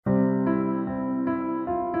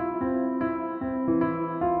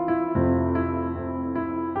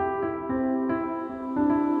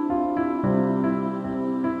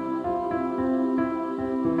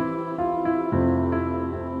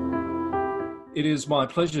It is my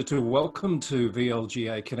pleasure to welcome to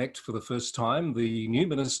VLGA Connect for the first time the new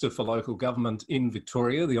Minister for Local Government in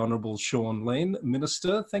Victoria, the Honourable Sean Leane.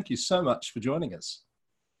 Minister, thank you so much for joining us.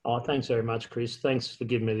 Oh, thanks very much, Chris. Thanks for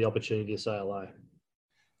giving me the opportunity to say hello.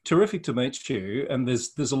 Terrific to meet you, and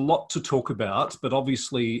there's a lot to talk about, but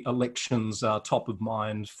obviously elections are top of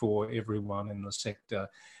mind for everyone in the sector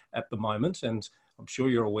at the moment, and I'm sure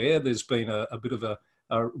you're aware there's been a bit of a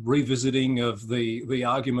revisiting of the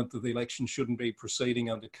argument that the election shouldn't be proceeding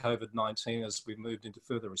under COVID-19 as we've moved into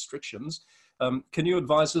further restrictions. Can you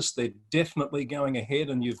advise us they're definitely going ahead,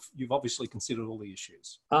 and you've obviously considered all the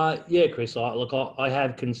issues? Yeah, Chris. I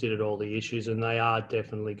have considered all the issues, and they are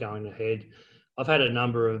definitely going ahead. I've had a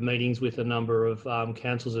number of meetings with a number of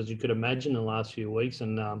councils, as you could imagine, in the last few weeks,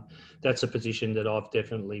 and that's a position that I've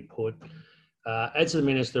definitely put. As the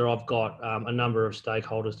Minister, I've got a number of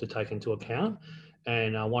stakeholders to take into account,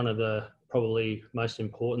 and one of the probably most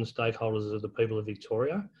important stakeholders are the people of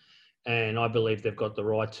Victoria, and I believe they've got the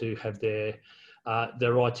right to have to be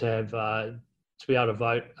able to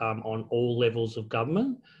vote on all levels of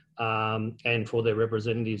government, and for their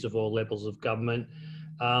representatives of all levels of government.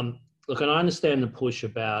 Look, and I understand the push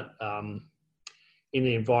about, in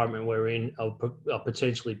the environment we're in, of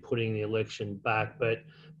potentially putting the election back. But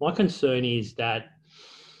my concern is that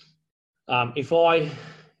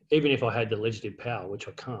even if I had the legislative power, which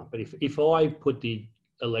I can't, but if I put the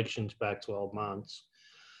elections back 12 months,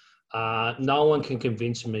 no one can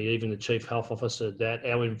convince me, even the Chief Health Officer, that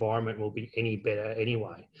our environment will be any better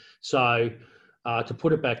anyway. So to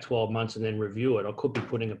put it back 12 months and then review it, I could be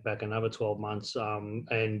putting it back another 12 months.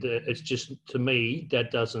 And it's just, to me, that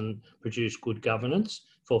doesn't produce good governance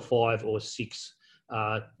for 5 or 6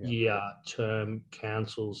 year term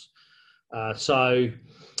councils. So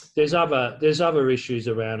there's other issues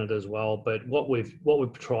around it as well. But what we've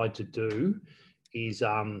tried to do is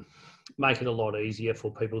make it a lot easier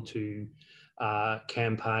for people to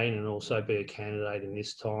campaign and also be a candidate in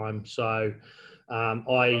this time. So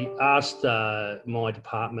I asked my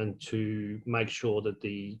department to make sure that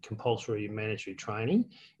the compulsory mandatory training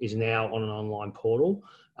is now on an online portal.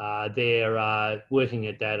 They're working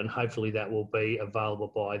at that, and hopefully that will be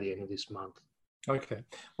available by the end of this month. Okay. I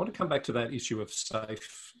want to come back to that issue of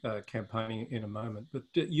safe campaigning in a moment, but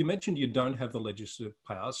you mentioned you don't have the legislative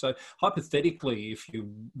power. So hypothetically, if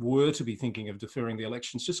you were to be thinking of deferring the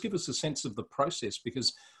elections, just give us a sense of the process,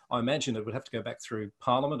 because I imagine it would have to go back through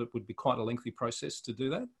Parliament. It would be quite a lengthy process to do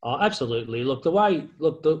that. Oh, absolutely. Look, the way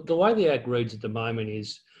the Act reads at the moment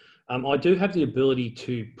is, I do have the ability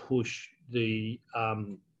to push the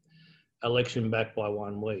election back by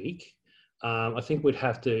 1 week. I think we'd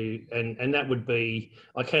have to, and that would be,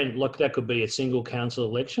 that could be a single council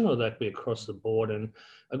election, or that could be across the board. And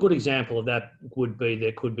a good example of that would be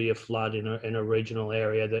there could be a flood in a regional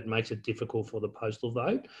area that makes it difficult for the postal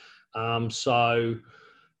vote. So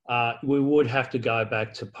we would have to go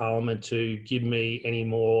back to Parliament to give me any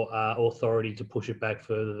more authority to push it back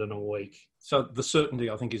further than a week. So the certainty,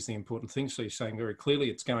 I think, is the important thing. So you're saying very clearly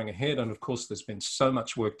it's going ahead. And of course, there's been so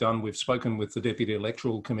much work done. We've spoken with the Deputy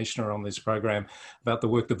Electoral Commissioner on this program about the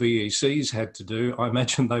work the VECs had to do. I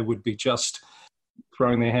imagine they would be just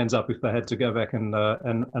throwing their hands up if they had to go back and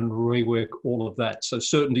rework all of that. So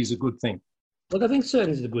certainty is a good thing. Look, I think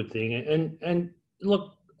certainty is a good thing. And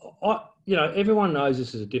look, everyone knows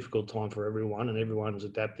this is a difficult time for everyone, and everyone's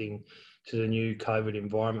adapting to the new COVID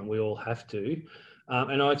environment. We all have to.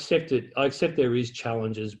 And I accept it. I accept there is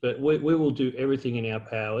challenges, but we will do everything in our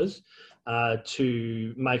powers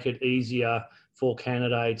to make it easier for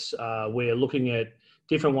candidates. We're looking at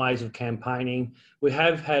different ways of campaigning. We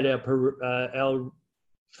have had our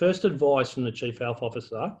first advice from the Chief Health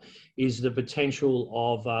Officer is the potential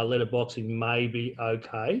of letterboxing may be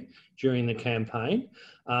okay during the campaign.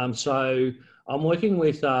 So I'm working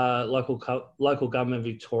with local government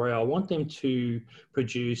Victoria. I want them to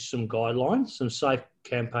produce some guidelines, some safe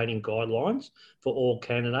campaigning guidelines for all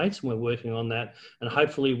candidates, and we're working on that, and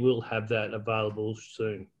hopefully we'll have that available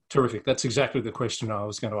soon. Terrific. That's exactly the question I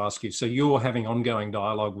was going to ask you. So you're having ongoing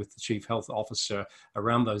dialogue with the Chief Health Officer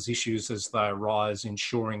around those issues as they arise,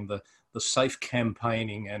 ensuring the safe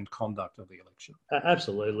campaigning and conduct of the election.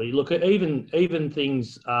 Absolutely. Look, even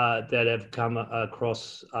things that have come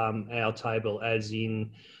across our table, as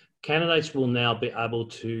in candidates will now be able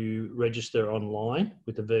to register online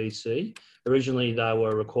with the VEC. Originally, they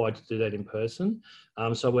were required to do that in person.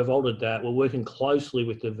 So we've altered that. We're working closely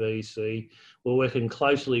with the VEC. We're working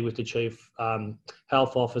closely with the Chief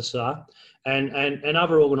Health Officer and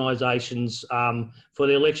other organisations for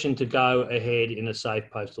the election to go ahead in a safe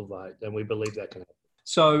postal vote. And we believe that can happen.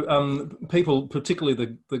 So people,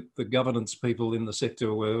 particularly the governance people in the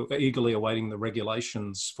sector, were eagerly awaiting the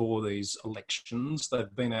regulations for these elections.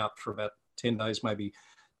 They've been out for about 10 days, maybe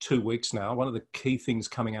 2 weeks now. One of the key things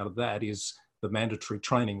coming out of that is the mandatory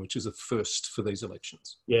training, which is a first for these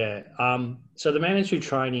elections. Yeah. So the mandatory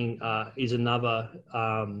training is another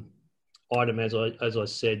item, as I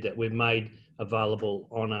said, that we've made available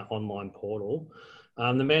on our online portal.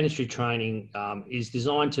 The mandatory training is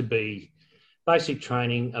designed to be basic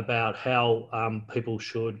training about how people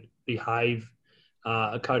should behave,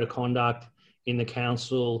 a code of conduct in the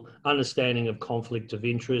council, understanding of conflict of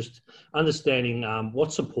interest, understanding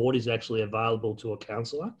what support is actually available to a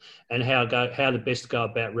councillor, and how to best go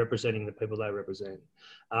about representing the people they represent.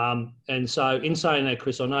 And so in saying that,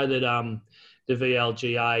 Chris, I know that the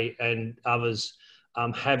VLGA and others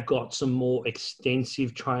have got some more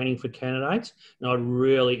extensive training for candidates, and I'd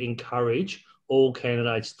really encourage all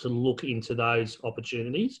candidates to look into those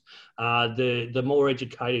opportunities. The more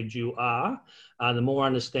educated you are, the more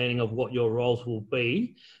understanding of what your roles will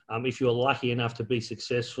be. If you're lucky enough to be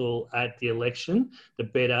successful at the election, the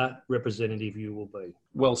better representative you will be.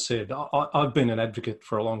 Well said. I've been an advocate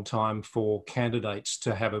for a long time for candidates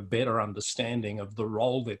to have a better understanding of the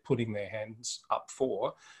role they're putting their hands up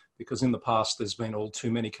for, because in the past there's been all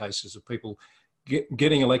too many cases of people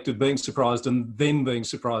getting elected, being surprised, and then being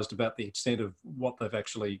surprised about the extent of what they've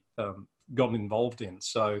actually gotten involved in.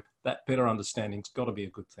 So that better understanding's got to be a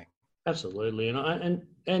good thing. Absolutely,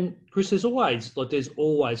 and Chris, there's always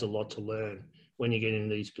a lot to learn when you get in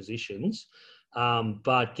these positions,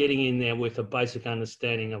 but getting in there with a basic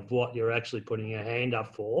understanding of what you're actually putting your hand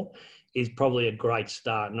up for is probably a great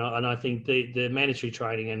start. And I think the mandatory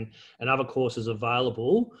training and other courses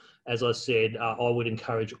available, as I said, I would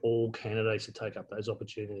encourage all candidates to take up those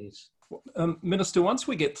opportunities. Minister, once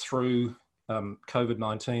we get through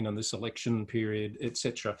COVID-19 and this election period,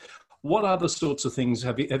 etc., what other sorts of things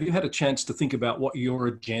have you had a chance to think about what your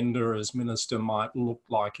agenda as minister might look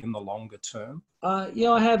like in the longer term?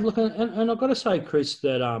 Yeah, I have. Look, and I've got to say, Chris,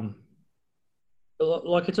 that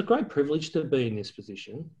like it's a great privilege to be in this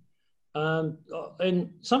position.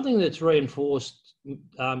 And something that's reinforced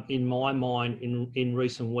in my mind in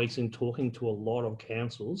recent weeks in talking to a lot of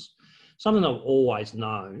councils, something I've always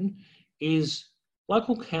known, is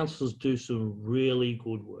local councils do some really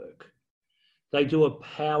good work. They do a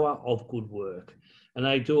power of good work, and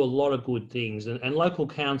they do a lot of good things. And local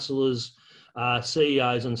councillors,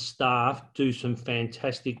 CEOs and staff do some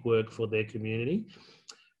fantastic work for their community.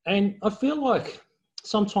 And I feel like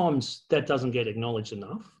sometimes that doesn't get acknowledged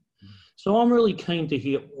enough. So I'm really keen to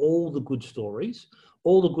hear all the good stories,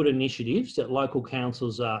 all the good initiatives that local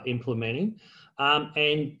councils are implementing,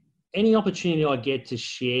 and any opportunity I get to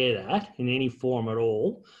share that in any form at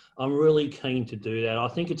all, I'm really keen to do that. I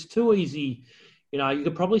think it's too easy. You know, you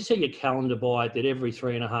could probably set your calendar by it that every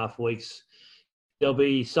 3.5 weeks, there'll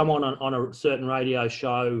be someone on a certain radio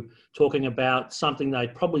show talking about something they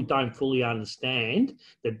probably don't fully understand,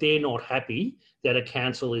 that they're not happy that a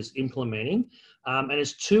council is implementing. And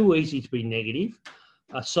it's too easy to be negative.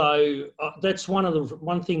 So that's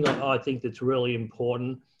one thing that I think that's really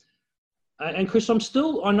important. And Chris, I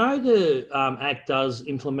know the Act does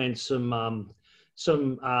implement some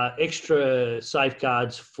extra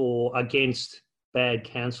safeguards against bad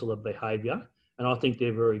councillor behaviour, and I think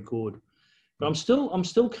they're very good. But I'm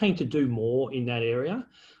still keen to do more in that area.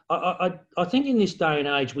 I think in this day and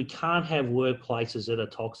age we can't have workplaces that are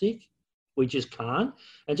toxic. We just can't.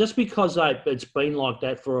 And just because it's been like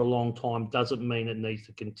that for a long time doesn't mean it needs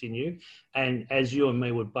to continue. And as you and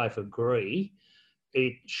me would both agree,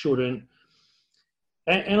 it shouldn't.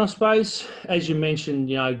 And I suppose, as you mentioned,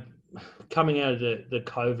 you know, coming out of the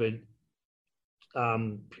COVID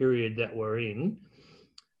period that we're in,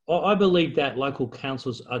 I believe that local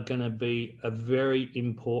councils are going to be a very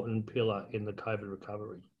important pillar in the COVID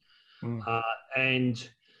recovery. And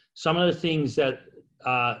some of the things that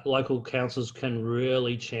local councils can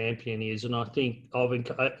really champion is, and I think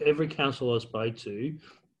every council I spoke to,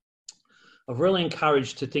 I've really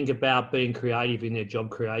encouraged to think about being creative in their job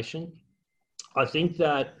creation. I think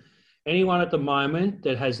that anyone at the moment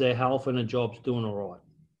that has their health and a job's doing all right.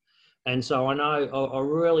 And so I know I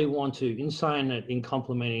really want to, in saying that, in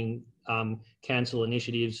complementing council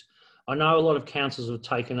initiatives, I know a lot of councils have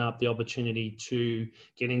taken up the opportunity to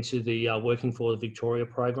get into the Working for the Victoria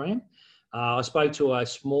program. I spoke to a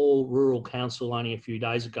small rural council only a few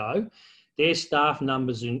days ago. Their staff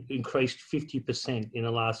numbers increased 50% in the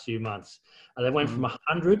last few months. They went from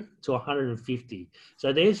 100 to 150.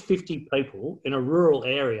 So there's 50 people in a rural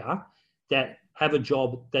area that have a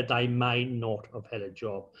job that they may not have had a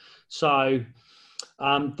job. So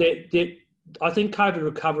I think COVID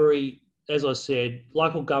recovery, as I said,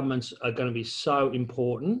 local governments are going to be so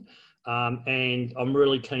important. And I'm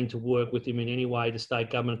really keen to work with them in any way the state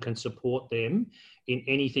government can support them in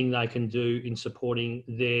anything they can do in supporting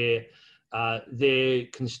their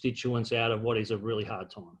constituents out of what is a really hard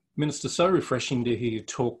time. Minister, so refreshing to hear you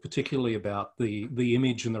talk particularly about the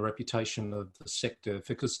image and the reputation of the sector,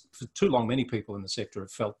 because for too long many people in the sector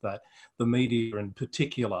have felt that the media in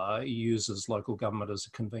particular uses local government as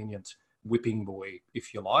a convenient whipping boy,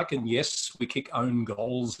 if you like. And yes, we kick own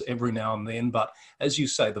goals every now and then, but as you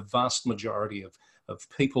say, the vast majority of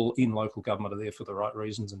people in local government are there for the right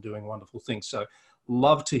reasons and doing wonderful things. So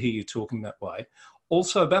love to hear you talking that way.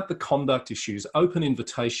 Also about the conduct issues, open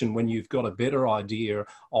invitation when you've got a better idea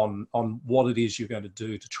on what it is you're going to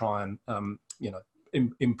do to try and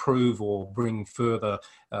improve or bring further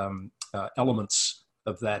elements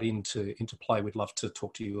of that into play. We'd love to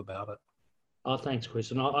talk to you about it. Oh, thanks,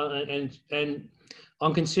 Chris. And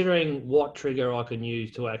I'm considering what trigger I can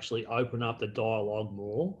use to actually open up the dialogue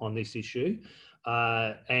more on this issue.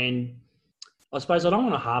 And I suppose I don't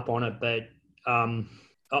want to harp on it, but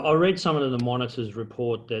I read some of the Monitor's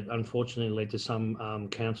report that unfortunately led to some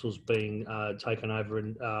councils being taken over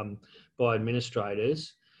by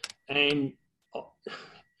administrators. And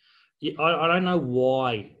I don't know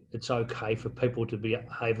why it's okay for people to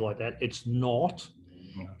behave like that. It's not.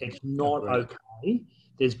 It's not okay.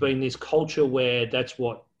 There's been this culture where that's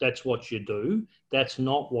what you do. That's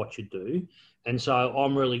not what you do. And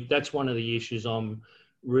so that's one of the issues I'm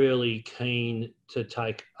really keen to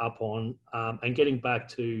take up on, and getting back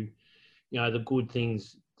to, the good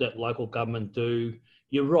things that local government do.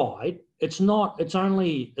 You're right. It's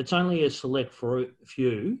only a select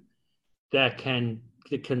few that can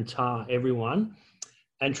tar everyone.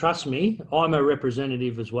 And trust me, I'm a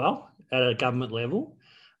representative as well at a government level.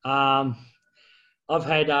 I've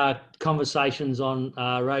had conversations on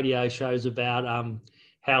radio shows about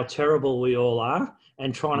how terrible we all are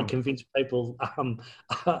and trying to convince people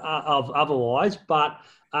of otherwise. But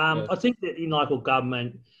I think that in local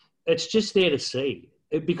government, it's just there to see.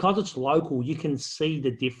 Because it's local, you can see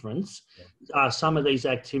the difference. Some of these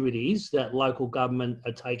activities that local government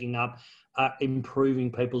are taking up are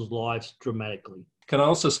improving people's lives dramatically. Can I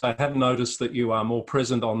also say, I have noticed that you are more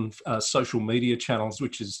present on social media channels,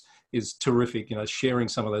 which is terrific, sharing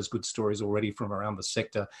some of those good stories already from around the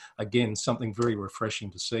sector. Again, something very refreshing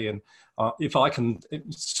to see. And if I can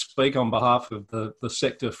speak on behalf of the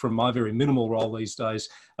sector from my very minimal role these days,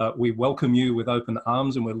 we welcome you with open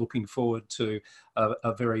arms, and we're looking forward to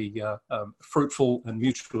a very fruitful and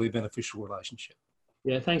mutually beneficial relationship.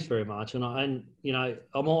 Yeah, thanks very much. And I'm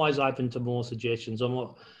always open to more suggestions.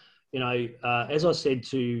 As I said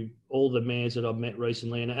to all the mayors that I've met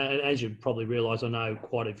recently, and as you probably realise, I know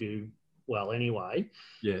quite a few well anyway.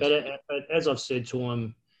 Yes. But as I've said to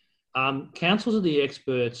them, councils are the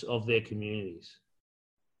experts of their communities.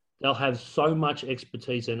 They'll have so much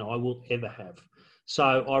expertise than I will ever have.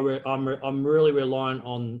 So I'm really reliant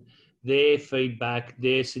on their feedback,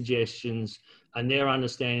 their suggestions, and their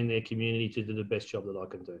understanding their community to do the best job that I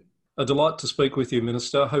can do. A delight to speak with you,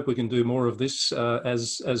 Minister. I hope we can do more of this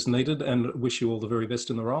as needed, and wish you all the very best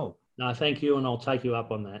in the role. No, thank you, and I'll take you up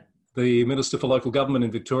on that. The Minister for Local Government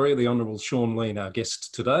in Victoria, the Honourable Sean Lean, our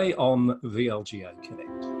guest today on VLGA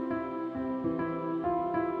Connect.